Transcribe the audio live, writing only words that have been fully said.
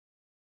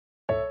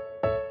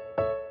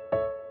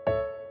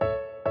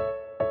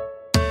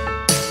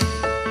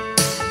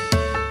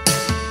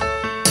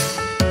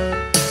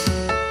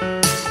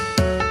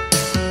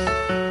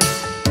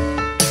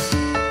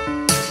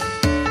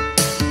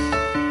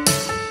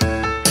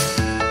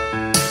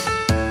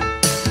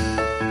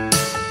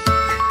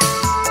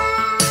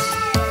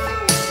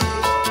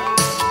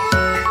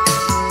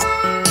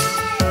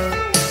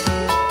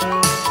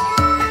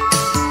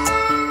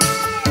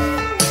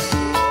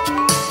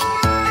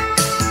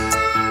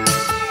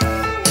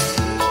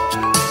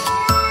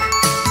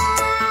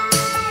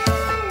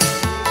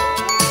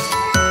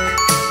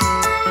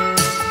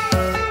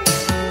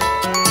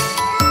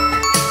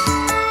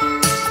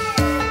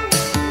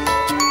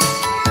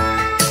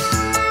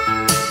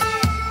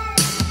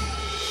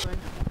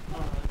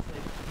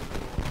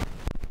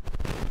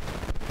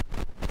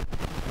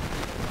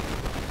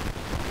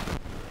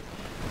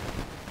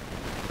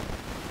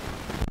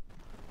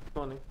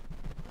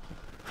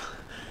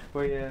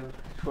We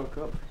just woke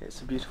up.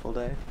 It's a beautiful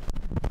day.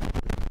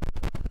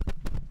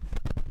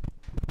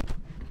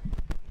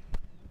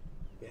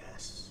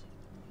 Yes,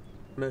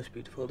 most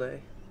beautiful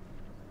day.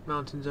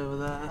 Mountains over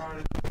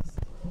there.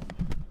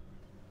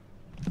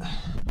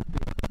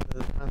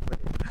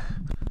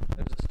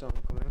 There's a storm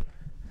coming,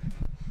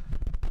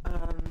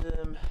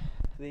 and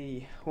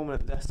the woman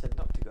at the desk said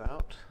not to go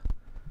out.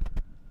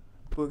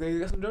 But we're going to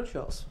get some drone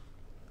shots.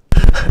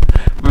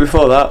 But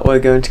before that, we're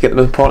going to get the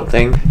most important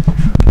thing.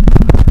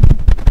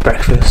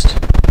 Breakfast.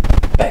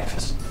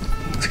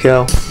 Let's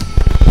go.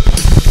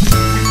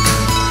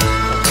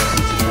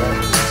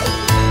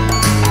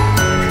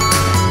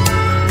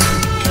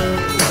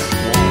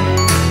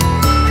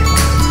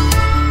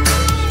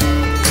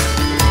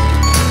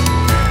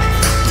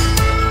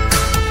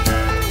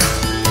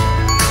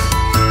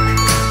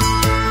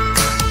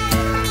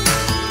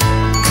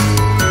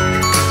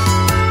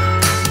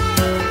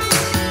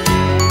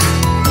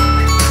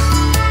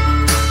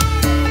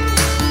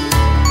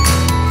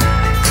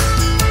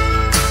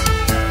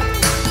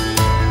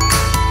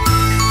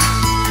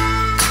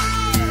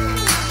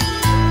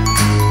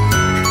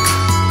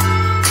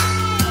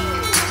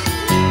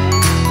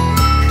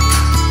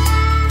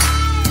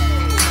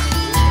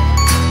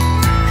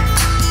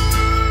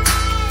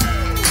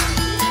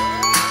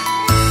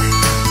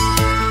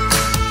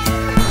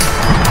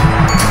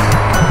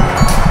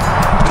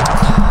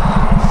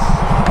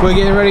 We're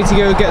getting ready to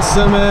go get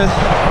some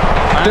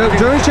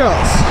drone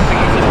shots. I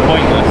think it's just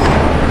pointless.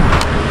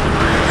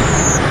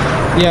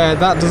 Yeah,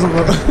 that doesn't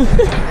look.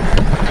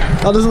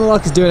 That doesn't look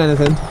like it's doing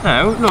anything.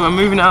 No, look, I'm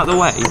moving it out of the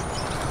way.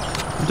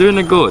 I'm doing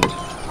it good.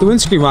 The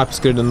windscreen wiper's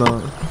good than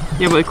that.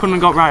 Yeah, but they couldn't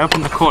have got right up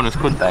in the corners,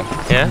 could they?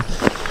 Yeah?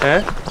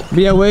 Yeah? But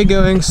yeah, we're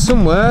going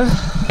somewhere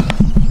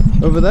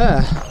over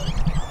there.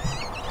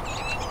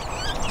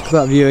 Look at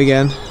that view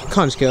again.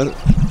 Can't just go.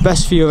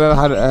 Best view I've ever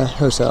had at a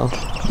hotel.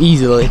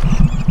 Easily.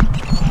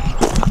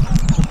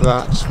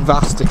 That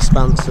vast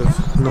expanse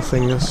of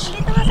nothingness.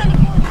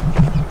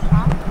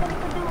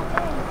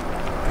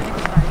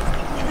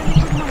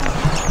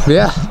 But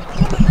yeah,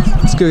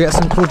 let's go get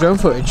some cool drone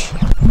footage.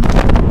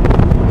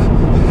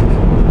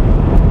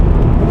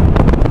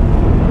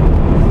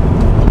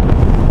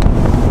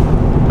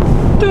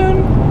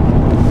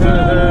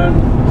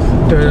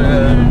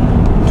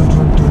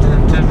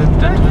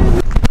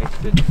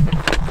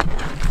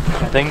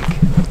 I think.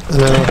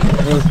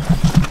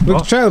 We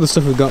can try all the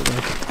stuff we've got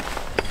though.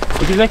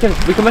 We can make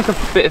a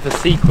bit of a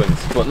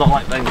sequence, but not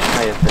like the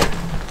entire thing.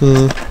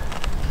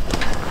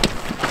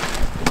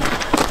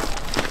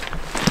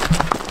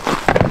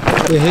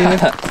 We're here,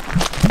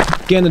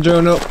 getting the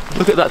drone up.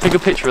 Look at that, take a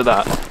picture of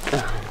that.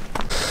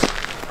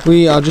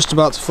 We are just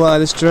about to fly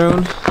this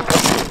drone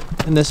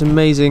in this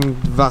amazing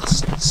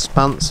vast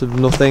expanse of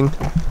nothing.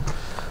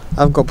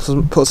 I've got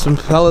to put some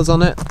propellers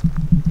on it.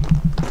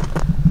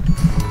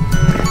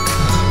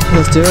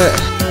 Let's do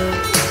it.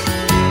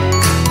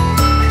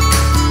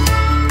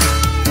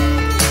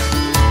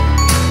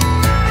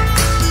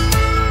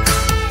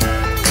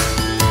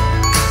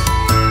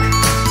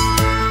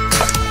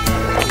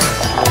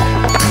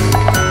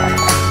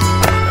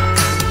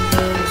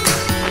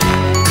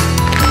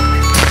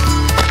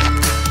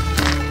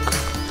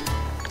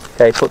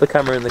 Okay, put the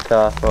camera in the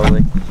car,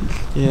 probably.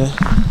 Yeah.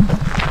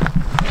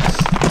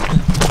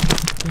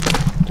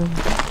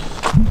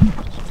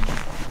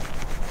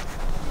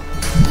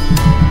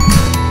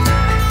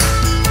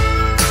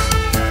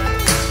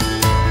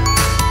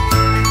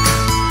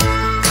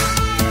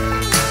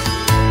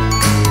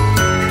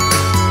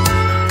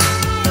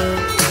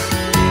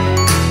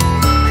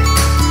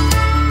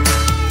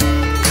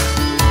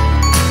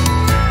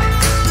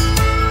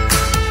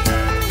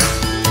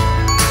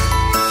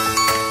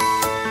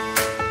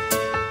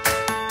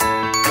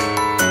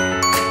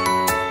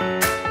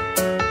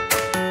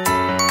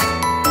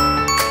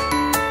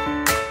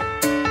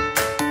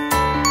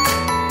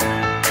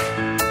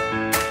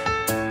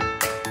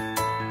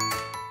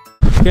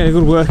 Getting a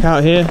good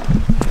workout here.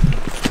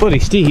 Bloody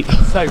steep.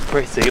 So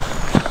pretty.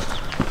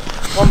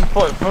 One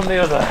foot from the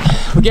other.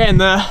 We're getting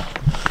there.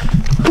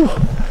 Whew.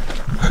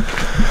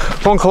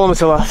 1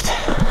 kilometre left.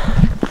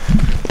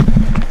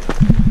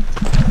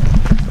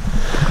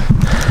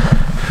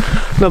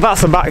 No,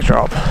 that's the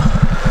backdrop.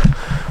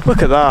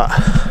 Look at that.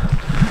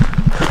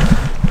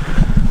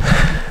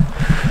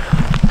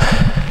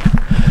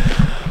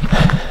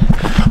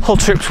 Whole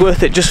trip's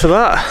worth it just for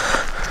that.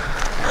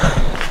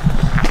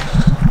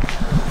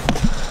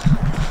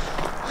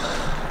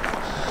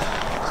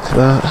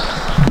 That.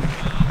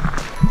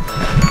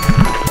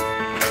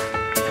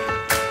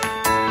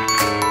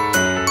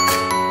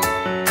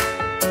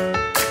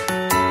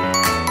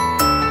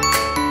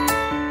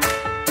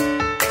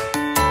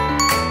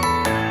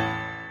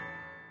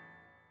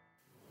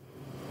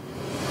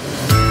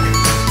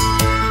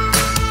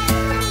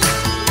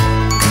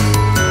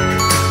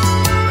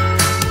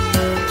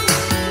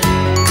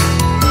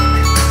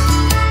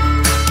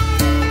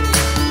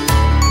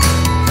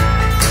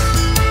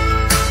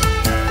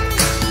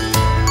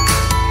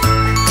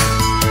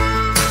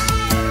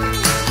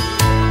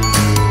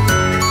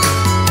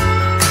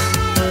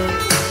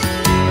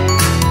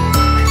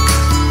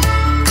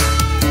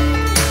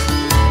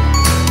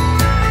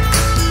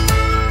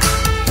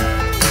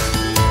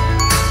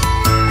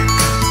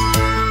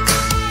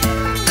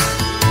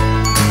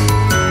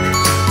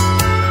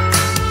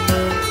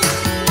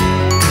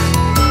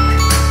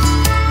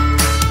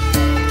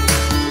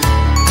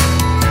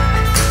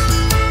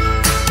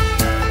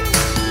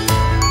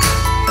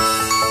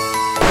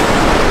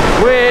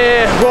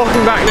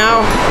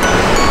 now.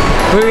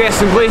 We're gonna get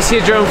some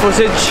glacier drone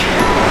footage.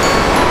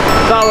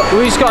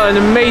 We just got an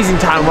amazing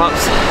time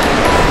lapse.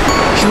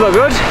 Should look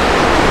good.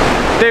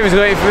 David's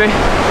waiting for me.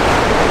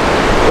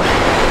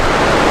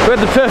 We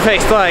had the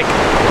perfect like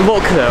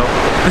look though.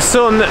 The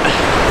sun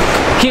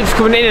keeps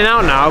coming in and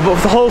out now, but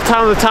for the whole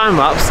time of the time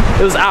lapse,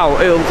 it was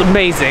out. It was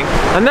amazing.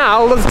 And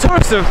now loads of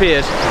tourists have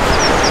appeared.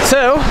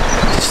 So,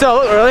 still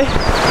look really.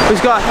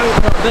 We've got to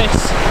hope that this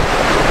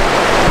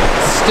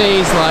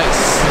stays like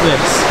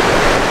this.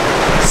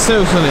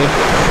 So sunny.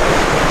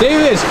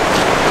 David,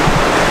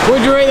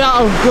 would you rate that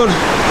out of good?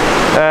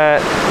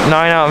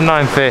 9 out of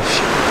 9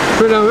 fish.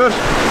 Pretty damn good.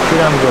 Pretty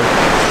damn good.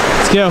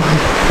 Let's go.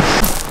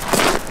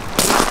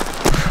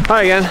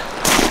 Hi again.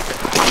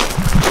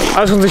 I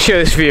just want to show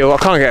this view. I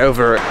can't get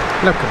over it.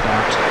 Look at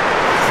that.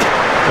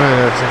 I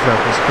know it's in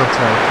focus. Can't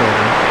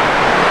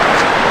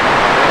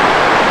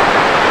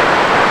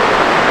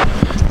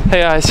tell.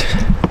 Hey guys,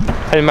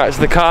 heading back to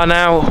the car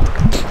now.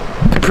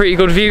 Pretty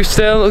good view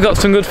still. We've got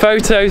some good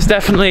photos.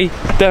 Definitely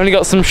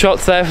got some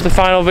shots there for the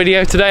final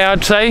video today,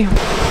 I'd say.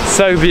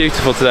 So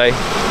beautiful today.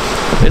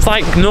 It's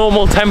like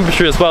normal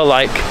temperature as well.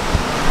 Like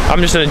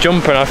I'm just in a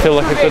jumper and I feel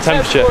like a good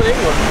temperature.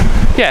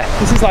 Yeah,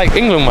 this is like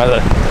England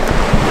weather.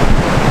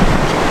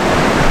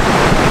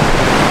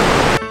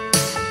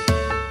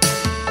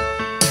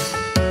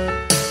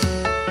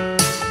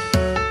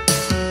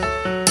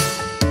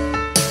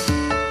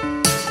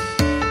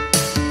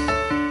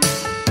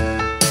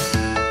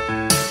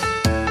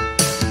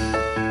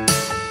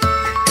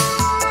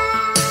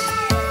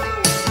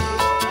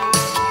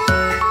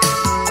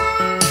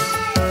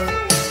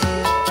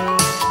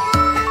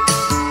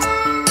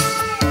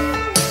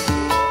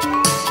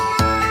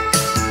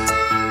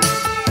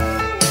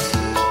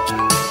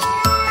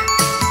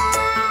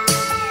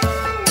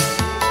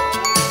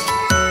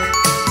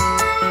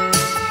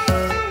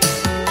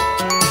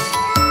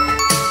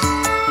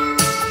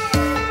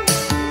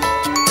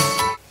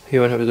 You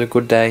know, it was a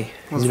good day.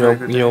 You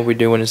know what we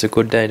do when it's a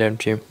good day,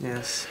 don't you?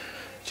 Yes.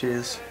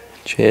 Cheers.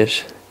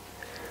 Cheers.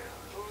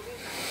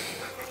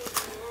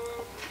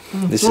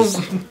 This is.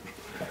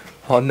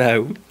 Oh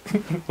no!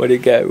 Where'd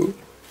it go?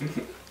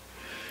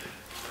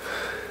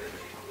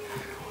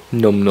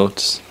 Num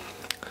nuts.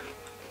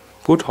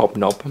 Good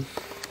hobnob.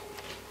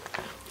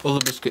 All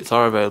the biscuits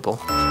are available.